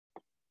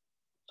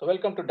So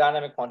welcome to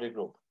Dynamic Foundry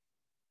Group.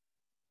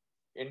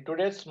 In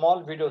today's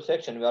small video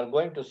section, we are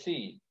going to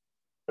see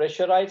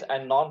pressurized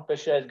and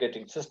non-pressurized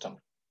gating system.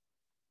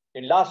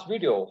 In last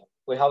video,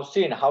 we have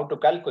seen how to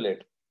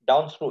calculate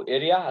downscrew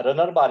area,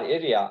 runner bar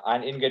area,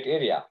 and in-gate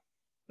area.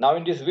 Now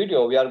in this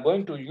video, we are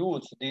going to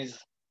use these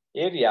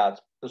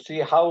areas to see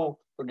how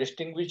to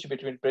distinguish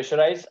between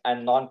pressurized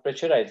and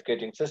non-pressurized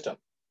gating system.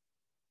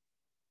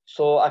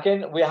 So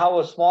again, we have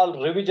a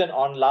small revision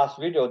on last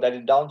video, that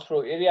is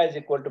downscrew area is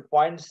equal to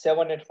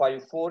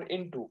 0.7854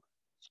 into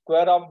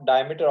square of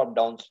diameter of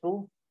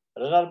downscrew.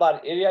 Runner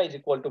bar area is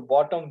equal to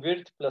bottom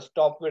width plus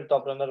top width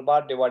of runner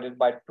bar divided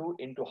by 2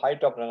 into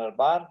height of runner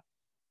bar.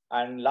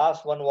 And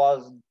last one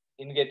was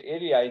in-gate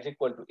area is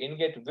equal to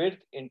in-gate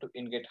width into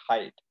in-gate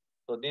height.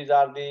 So these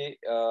are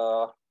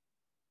the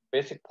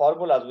basic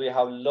formulas we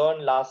have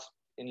learned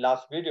in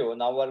last video.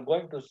 Now we're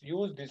going to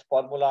use this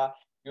formula,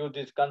 use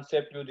this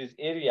concept, use these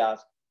areas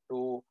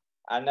to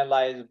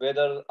analyze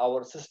whether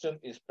our system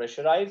is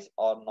pressurized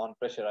or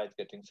non-pressurized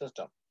gating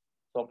system.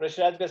 So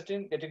pressurized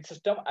gating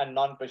system and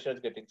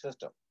non-pressurized gating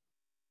system.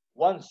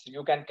 Once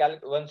you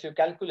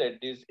calculate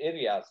these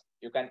areas,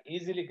 you can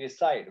easily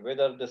decide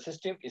whether the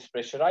system is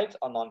pressurized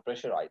or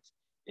non-pressurized.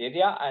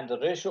 Area and the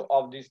ratio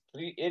of these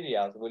three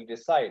areas will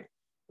decide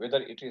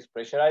whether it is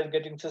pressurized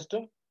gating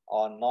system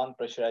or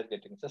non-pressurized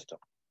gating system.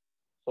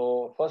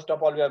 So first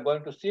of all, we are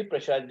going to see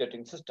pressurized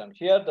gating system.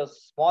 Here, the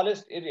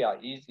smallest area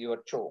is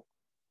your choke.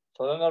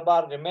 So runner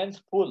bar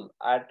remains full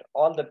at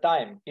all the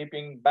time,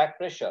 keeping back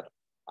pressure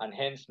and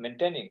hence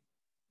maintaining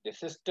the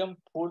system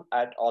full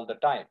at all the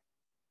time.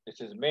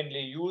 This is mainly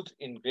used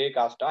in grey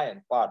cast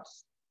iron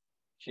parts.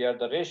 Here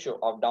the ratio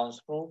of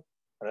downscrew,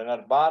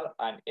 runner bar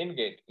and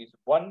in-gate is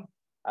 1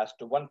 as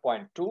to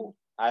 1.2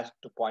 as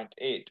to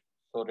 0.8.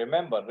 So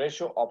remember,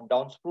 ratio of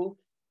downscrew,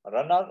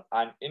 runner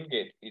and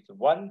in-gate is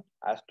 1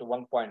 as to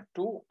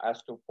 1.2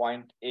 as to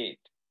 0.8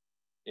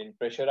 in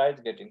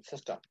pressurized gating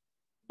system.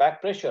 Back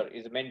pressure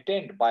is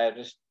maintained by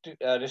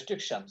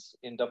restrictions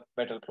in the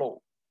metal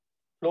flow.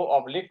 Flow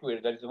of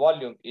liquid, that is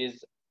volume,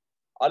 is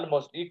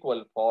almost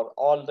equal for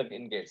all the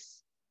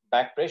in-gates.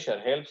 Back pressure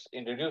helps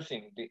in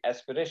reducing the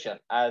aspiration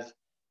as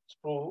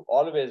sprue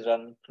always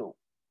run through.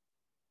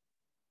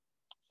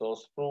 So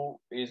sprue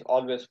is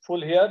always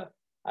full here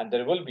and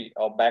there will be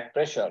a back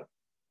pressure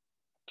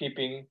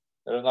keeping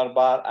the runner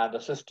bar and the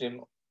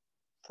system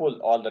full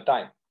all the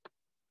time.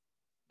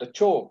 The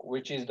choke,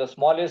 which is the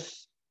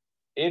smallest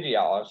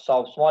area or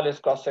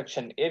smallest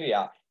cross-section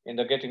area in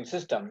the gating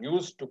system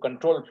used to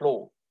control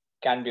flow,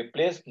 can be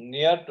placed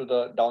near to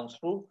the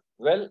downscrew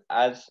well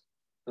as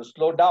to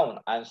slow down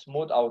and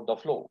smooth out the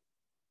flow.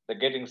 The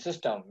gating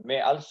system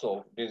may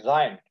also be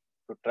designed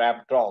to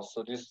trap draws.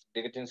 So this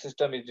gating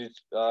system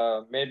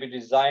may be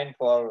designed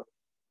for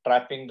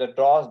trapping the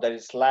draws, that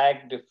is slag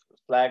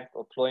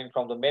flowing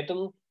from the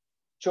metal.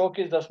 Choke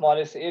is the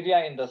smallest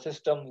area in the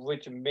system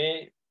which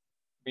may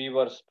be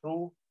your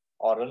sprue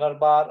or runner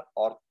bar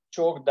or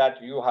choke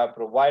that you have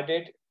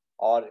provided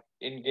or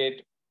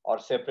in-gate or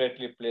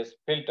separately placed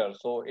filter.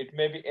 So it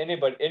may be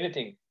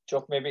anything.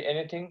 Choke may be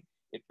anything.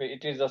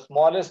 It is the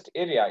smallest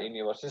area in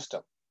your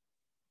system.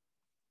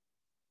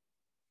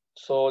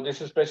 So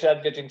this is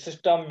pressurized gating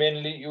system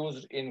mainly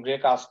used in grey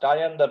cast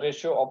iron. The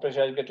ratio of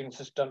pressurized gating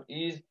system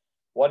is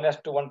 1 as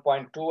to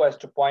 1.2 as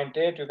to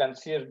 0.8. You can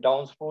see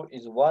downscrew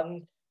is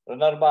 1,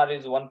 runner bar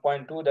is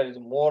 1.2, that is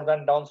more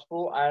than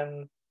downscrew,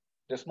 and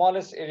the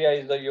smallest area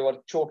is your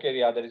choke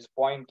area, that is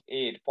 0.8.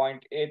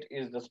 0.8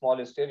 is the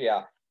smallest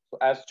area. So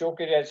as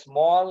choke area is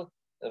small,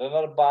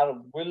 runner bar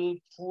will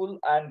full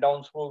and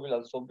downscrew will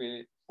also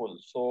be full.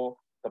 So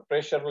the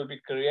pressure will be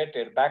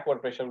created,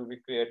 backward pressure will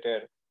be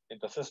created in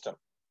the system.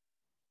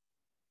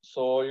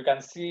 So you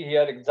can see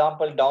here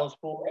example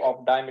downscrew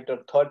of diameter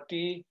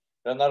 30,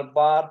 runner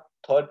bar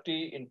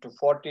 30 into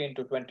 40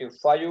 into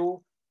 25,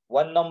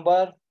 one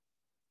number,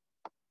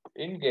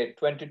 in-gate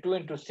 22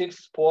 into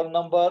 6, 4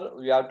 number.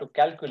 We have to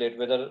calculate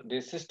whether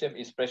this system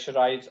is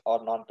pressurized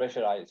or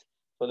non-pressurized.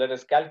 So let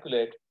us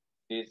calculate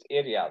these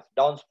areas.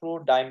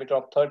 Downscrew diameter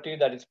of 30,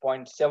 that is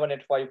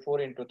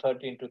 0.7854 into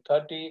 30 into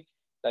 30,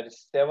 that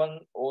is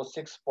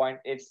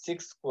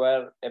 706.86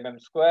 square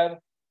mm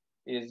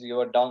is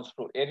your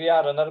downscrew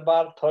area. Runner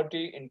bar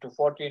 30 into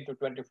 40 into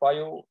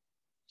 25.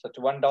 Such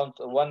one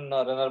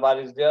runner bar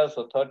is there.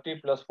 So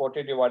 30 plus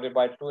 40 divided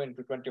by 2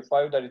 into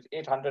 25, that is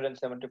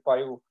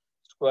 875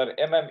 square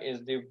mm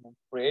is the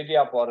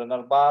area for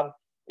runner bar.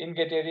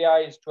 In-gate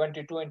area is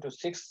 22 into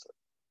 6.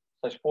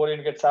 Such 4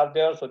 in-gates are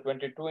there. So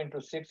 22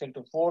 into 6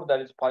 into 4, that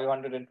is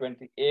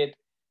 528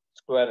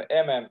 square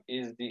mm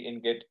is the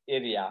in-gate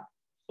area.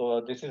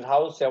 So this is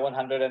how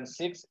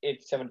 706,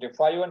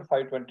 875 and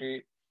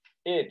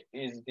 528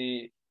 is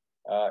the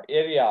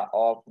area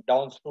of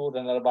downscrew,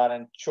 runner bar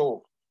and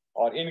choke,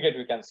 or in-gate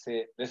we can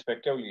say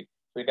respectively.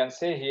 We can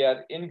say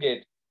here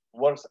in-gate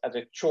works as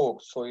a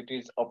choke. So it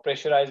is a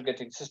pressurized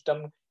gating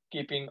system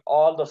keeping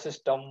all the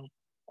system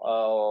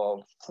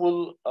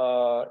full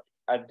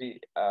at the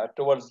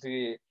towards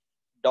the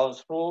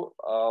downscrew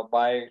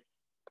by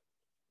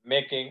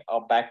making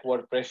a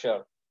backward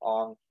pressure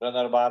on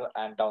runner bar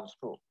and down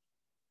sprue.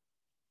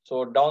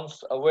 So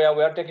we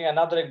are taking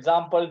another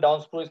example.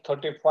 Down sprue is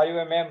 35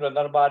 mm,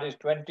 runner bar is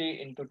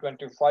 20 into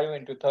 25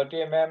 into 30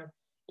 mm,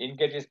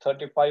 ingate is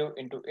 35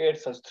 into 8,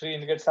 such 3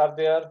 ingates are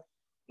there.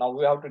 Now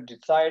we have to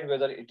decide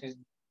whether it is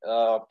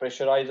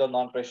pressurized or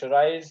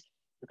non-pressurized.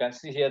 You can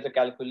see here the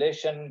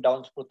calculation.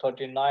 Down sprue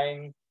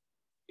 39,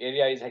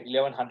 area is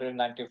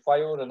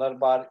 1195, runner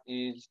bar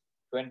is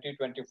 20,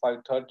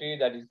 25, 30,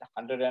 that is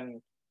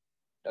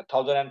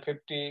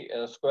 1050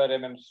 square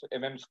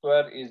mm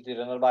square is the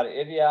runner bar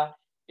area.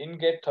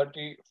 Ingate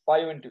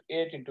 35 into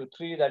 8 into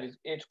 3, that is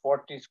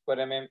 840 square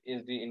mm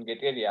is the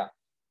ingate area.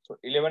 So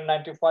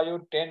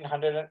 1195,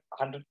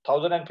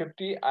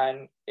 1050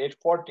 and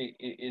 840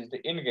 is the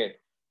ingate.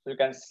 So you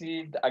can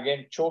see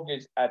again choke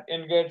is at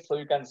ingate. So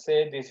you can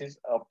say this is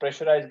a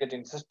pressurized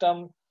gating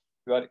system.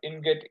 Your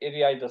ingate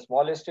area is the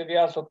smallest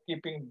area. So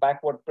keeping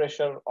backward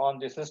pressure on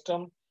the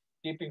system,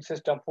 keeping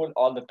system full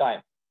all the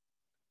time.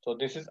 So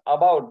this is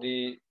about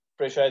the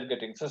pressurized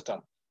gating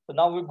system. So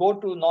now we go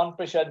to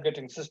non-pressurized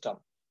gating system.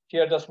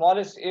 Here the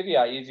smallest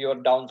area is your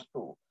down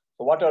sprue.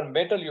 So whatever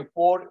metal you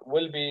pour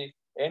will be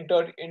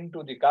entered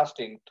into the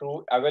casting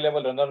through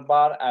available runner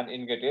bar and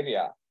ingate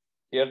area.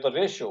 Here the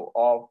ratio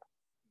of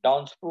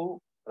down sprue,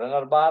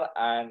 runner bar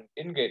and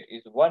ingate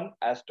is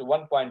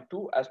 1:1.2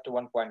 to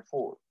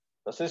 1.4.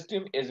 The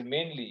system is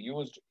mainly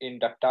used in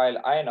ductile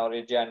iron or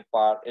AGN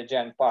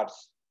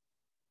parts.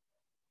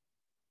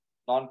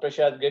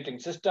 Non-pressurized gating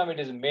system, it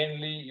is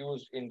mainly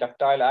used in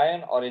ductile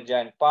iron or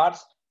AGN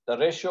parts. The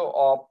ratio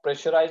of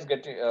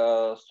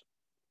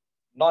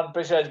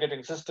non-pressurized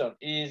gating system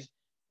is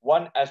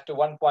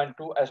 1:1.2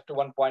 to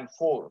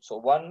 1.4. So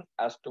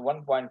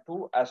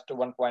 1:1.2 to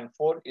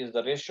 1.4 is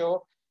the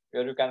ratio,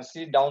 where you can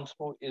see down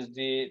sprue is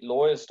the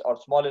lowest or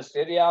smallest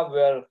area,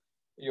 where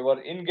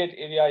your ingate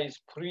area is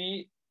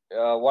free.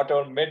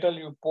 Whatever metal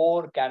you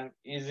pour can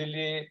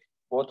easily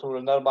go through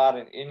runner bar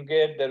and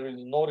ingate. There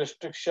is no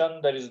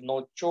restriction, there is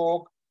no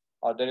choke,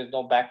 or there is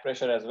no back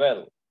pressure as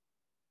well.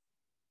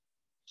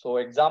 So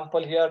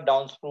example here,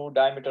 down sprue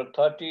diameter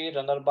 30,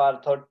 runner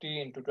bar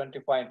 30 into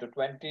 25 into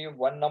 20,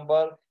 one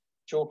number,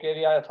 choke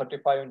area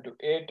 35 into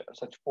 8,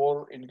 such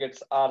 4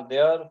 ingates are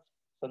there.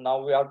 So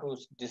now we have to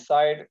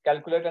decide,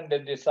 calculate and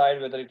then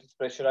decide whether it is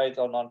pressurized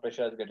or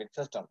non-pressurized gating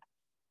system.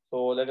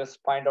 So let us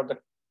find out the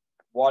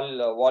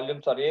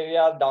volumes or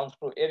area. Down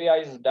sprue area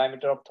is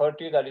diameter of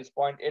 30, that is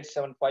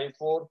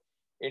 0.8754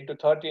 into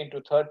 30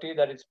 into 30,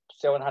 that is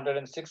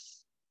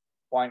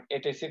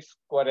 706.86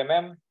 square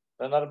mm.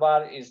 Runner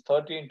bar is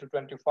 30 into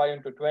 25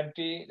 into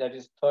 20, that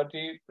is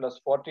 30 plus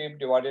 40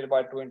 divided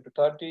by 2 into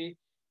 30,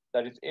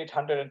 that is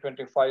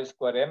 825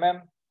 square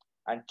mm.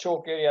 And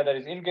choke area, that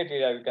is ingate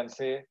area, you can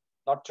say,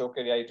 not choke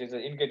area, it is an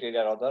ingate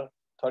area rather,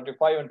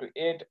 35 into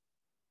 8,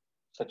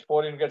 such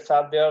 4 ingates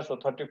are there. So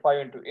 35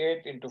 into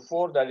 8 into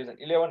 4, that is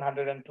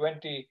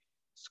 1120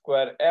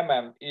 square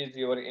mm is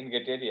your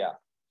ingate area.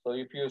 So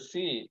if you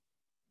see,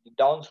 the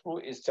down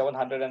sprue is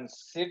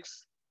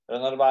 706,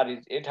 runner bar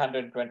is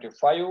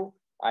 825,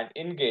 and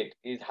ingate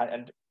is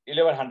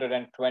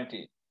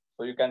 1120.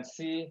 So you can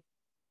see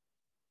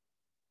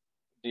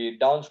the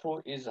down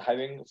sprue is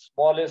having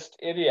smallest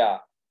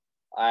area,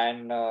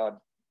 and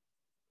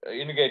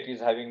ingate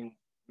is having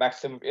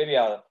maximum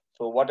area.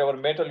 So whatever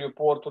metal you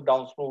pour through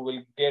down sprue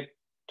will get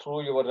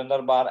through your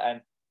runner bar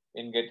and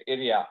ingate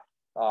area,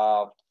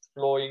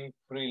 flowing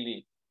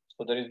freely.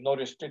 So there is no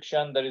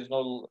restriction. There is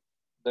no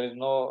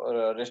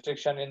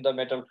restriction in the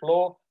metal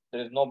flow.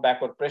 There is no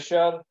backward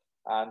pressure,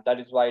 and that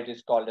is why it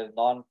is called as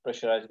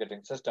non-pressurized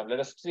gating system. Let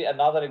us see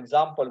another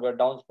example where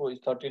down sprue is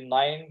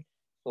 39.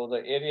 So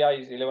the area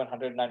is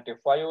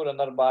 1195.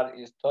 Runner bar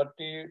is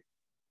 30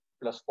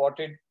 plus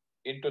 40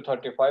 into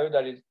 35,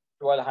 that is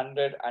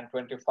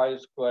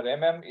 1225 square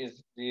mm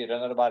is the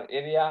runner bar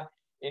area.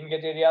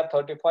 Ingate area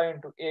 35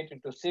 into 8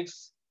 into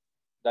 6,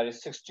 that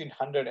is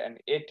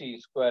 1680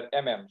 square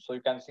mm. So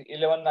you can see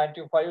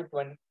 1195,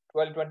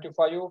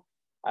 1225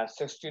 and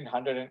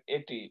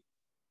 1680.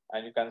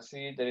 And you can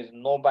see there is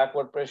no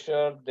backward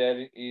pressure.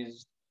 There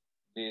is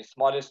the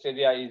smallest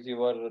area is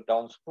your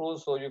down sprue.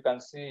 So you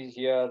can see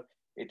here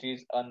it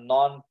is a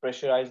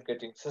non-pressurized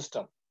gating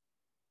system.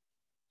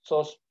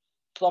 So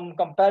some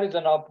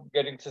comparison of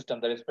gating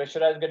system, that is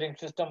pressurized gating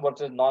system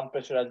versus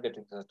non-pressurized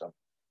gating system.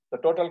 The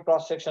total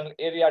cross-sectional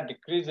area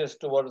decreases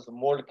towards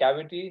mold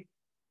cavity.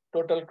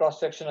 Total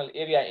cross-sectional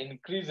area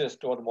increases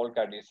toward mold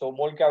cavity. So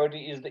mold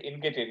cavity is the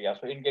ingate area.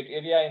 So ingate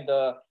area in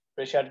the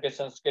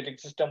pressurized gating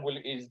system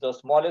is the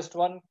smallest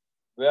one,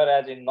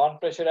 whereas in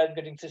non-pressurized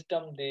gating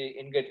system, the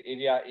ingate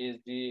area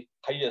is the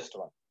highest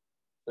one.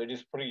 So it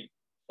is free.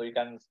 So you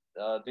can,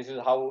 this is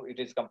how it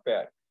is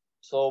compared.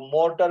 So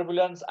more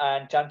turbulence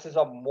and chances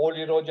of mold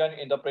erosion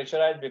in the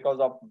pressurized because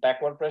of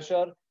backward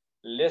pressure,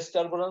 less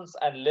turbulence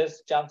and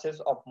less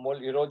chances of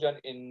mold erosion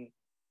in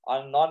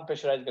a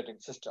non-pressurized gating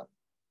system.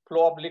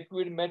 Flow of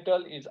liquid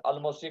metal is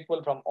almost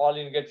equal from all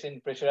ingates in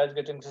pressurized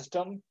gating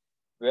system,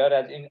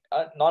 whereas in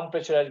a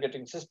non-pressurized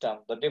gating system,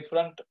 the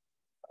different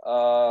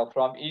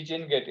from each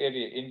ingate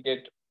area,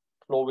 ingate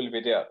flow will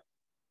be there.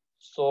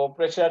 So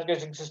pressurized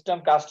gating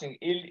system casting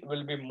yield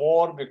will be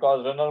more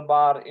because runner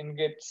bar,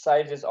 ingate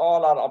sizes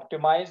all are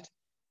optimized.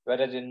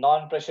 Whereas in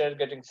non-pressurized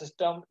gating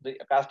system, the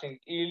casting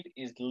yield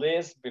is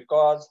less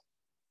because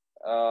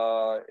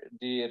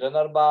the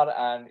runner bar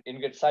and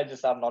ingate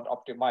sizes are not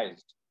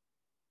optimized.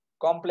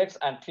 Complex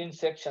and thin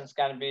sections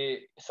can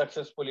be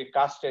successfully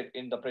casted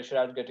in the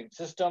pressurized gating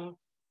system,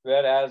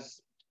 whereas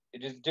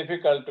it is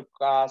difficult to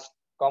cast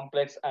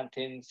complex and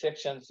thin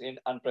sections in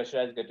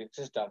unpressurized gating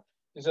system.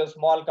 This is a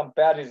small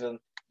comparison.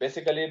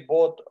 Basically,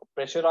 both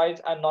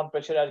pressurized and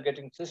non-pressurized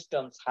gating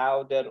systems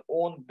have their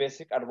own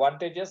basic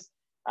advantages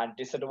and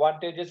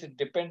disadvantages. It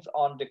depends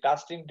on the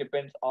casting,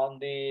 depends on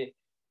the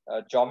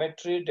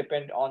geometry,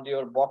 depend on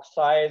your box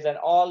size, and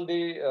all the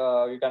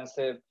you can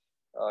say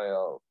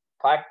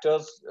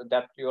factors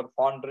that your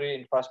foundry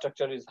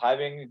infrastructure is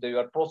having,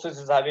 your process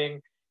is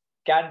having,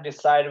 can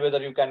decide whether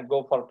you can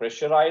go for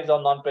pressurized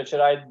or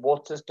non-pressurized.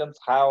 Both systems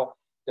have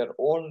their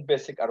own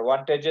basic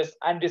advantages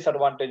and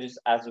disadvantages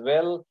as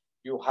well.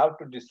 You have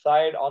to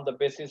decide on the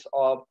basis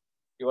of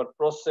your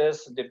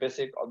process, the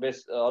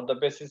the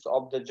basis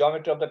of the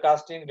geometry of the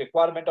casting,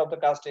 requirement of the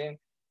casting,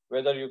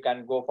 whether you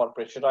can go for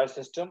pressurized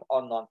system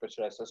or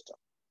non-pressurized system.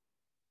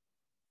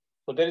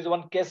 So there is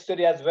one case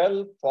study as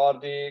well for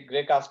the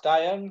gray cast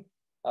iron.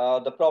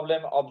 The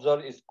problem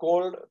observed is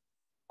cold.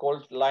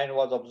 Cold line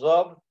was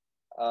observed.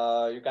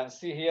 You can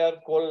see here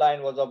cold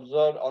line was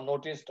observed or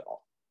noticed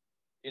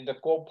in the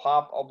cope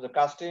half of the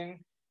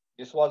casting.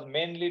 This was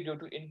mainly due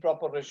to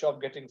improper ratio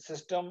of gating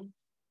system.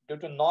 Due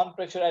to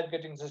non-pressurized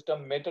gating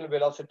system, metal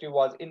velocity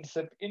was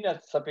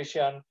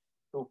insufficient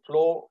to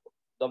flow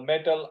the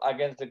metal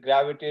against the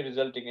gravity,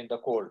 resulting in the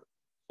cold.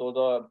 So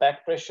the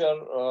back pressure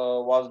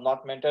was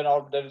not maintained,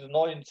 or there is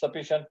no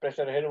insufficient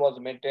pressure head was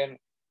maintained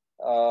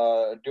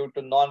due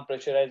to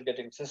non-pressurized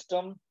gating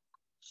system.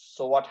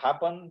 So what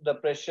happened? The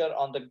pressure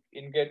on the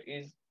ingate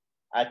is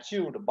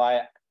achieved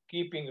by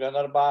keeping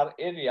runner bar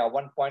area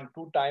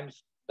 1.2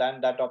 times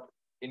than that of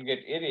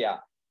ingate area.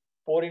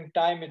 Pouring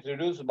time is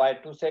reduced by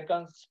 2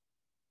 seconds.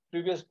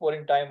 Previous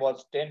pouring time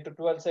was 10 to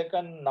 12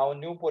 seconds. Now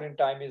new pouring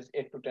time is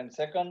 8 to 10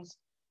 seconds.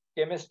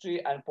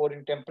 Chemistry and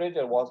pouring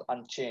temperature was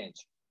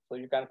unchanged. So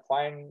you can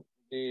find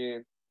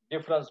the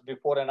difference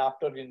before and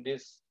after in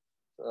this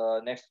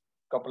next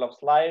couple of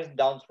slides.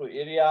 Down through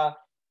area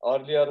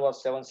earlier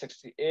was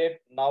 768.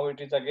 Now it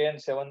is again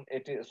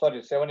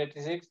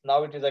 786.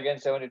 Now it is again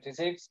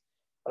 786.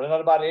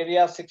 Runner bar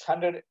area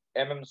 600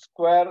 mm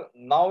square.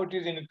 Now it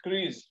is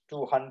increased to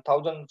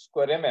 1000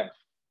 square mm.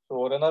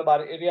 So runner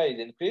bar area is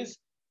increased.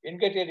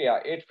 Ingate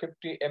area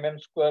 850 mm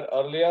square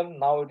earlier.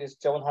 Now it is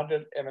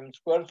 700 mm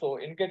square. So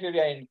ingate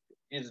area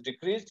is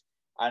decreased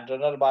and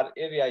runner bar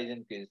area is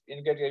increased.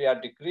 Ingate area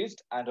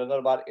decreased and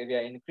runner bar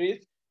area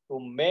increased to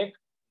make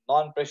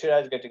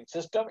non-pressurized gating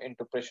system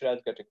into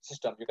pressurized gating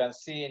system. You can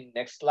see in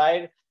next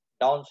slide,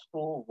 down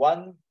screw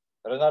 1,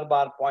 runner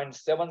bar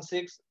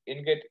 0.76,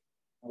 ingate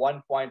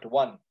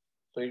 1.1.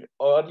 So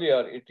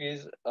earlier it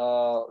is,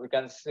 we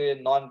can say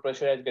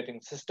non-pressurized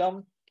gating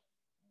system.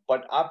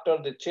 But after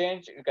the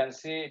change, you can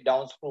see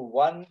down screw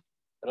 1,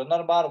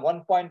 runner bar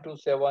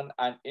 1.27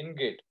 and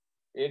ingate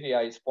area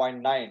is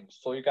 0.9.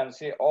 So you can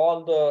see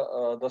all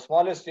the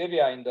smallest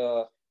area in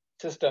the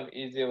system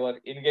is your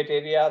ingate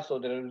area. So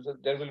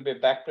there will be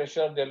back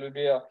pressure, there will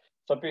be a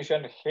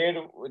sufficient head,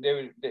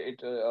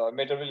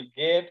 metal will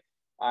gate,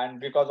 and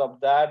because of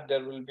that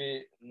there will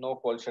be no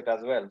cold shut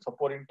as well. So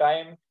pouring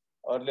time,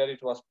 earlier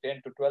it was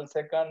 10 to 12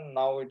 seconds,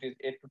 now it is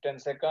 8 to 10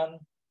 seconds.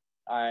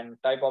 And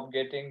type of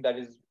gating, that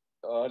is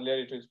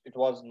earlier it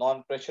was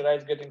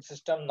non-pressurized gating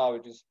system, now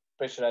it is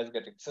pressurized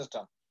gating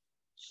system.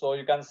 So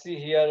you can see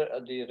here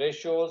the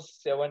ratios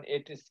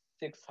 780,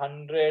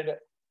 600,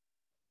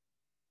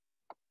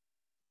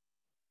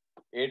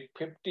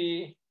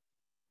 850.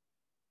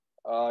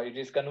 It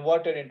is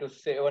converted into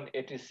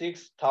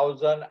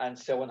 786,000 and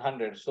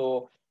 700.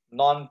 So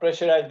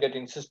non-pressurized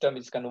gating system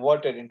is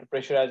converted into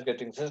pressurized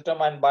gating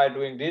system, and by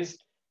doing this,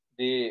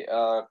 the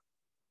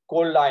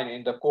cold line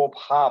in the cope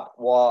half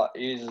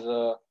is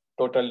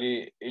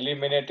totally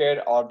eliminated,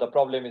 or the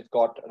problem is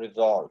got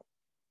resolved.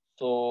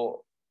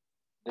 So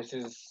this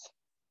is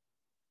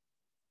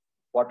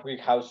what we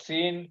have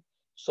seen.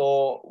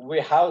 So we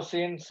have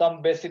seen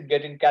some basic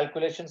gating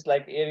calculations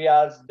like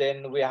areas,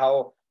 then we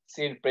have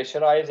seen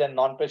pressurized and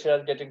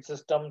non-pressurized gating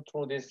system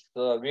through this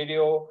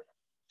video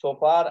so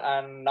far,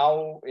 and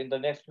now in the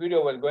next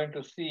video we're going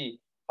to see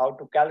how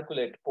to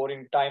calculate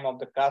pouring time of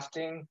the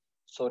casting.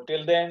 So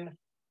till then,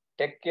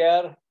 take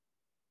care,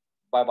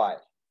 bye bye.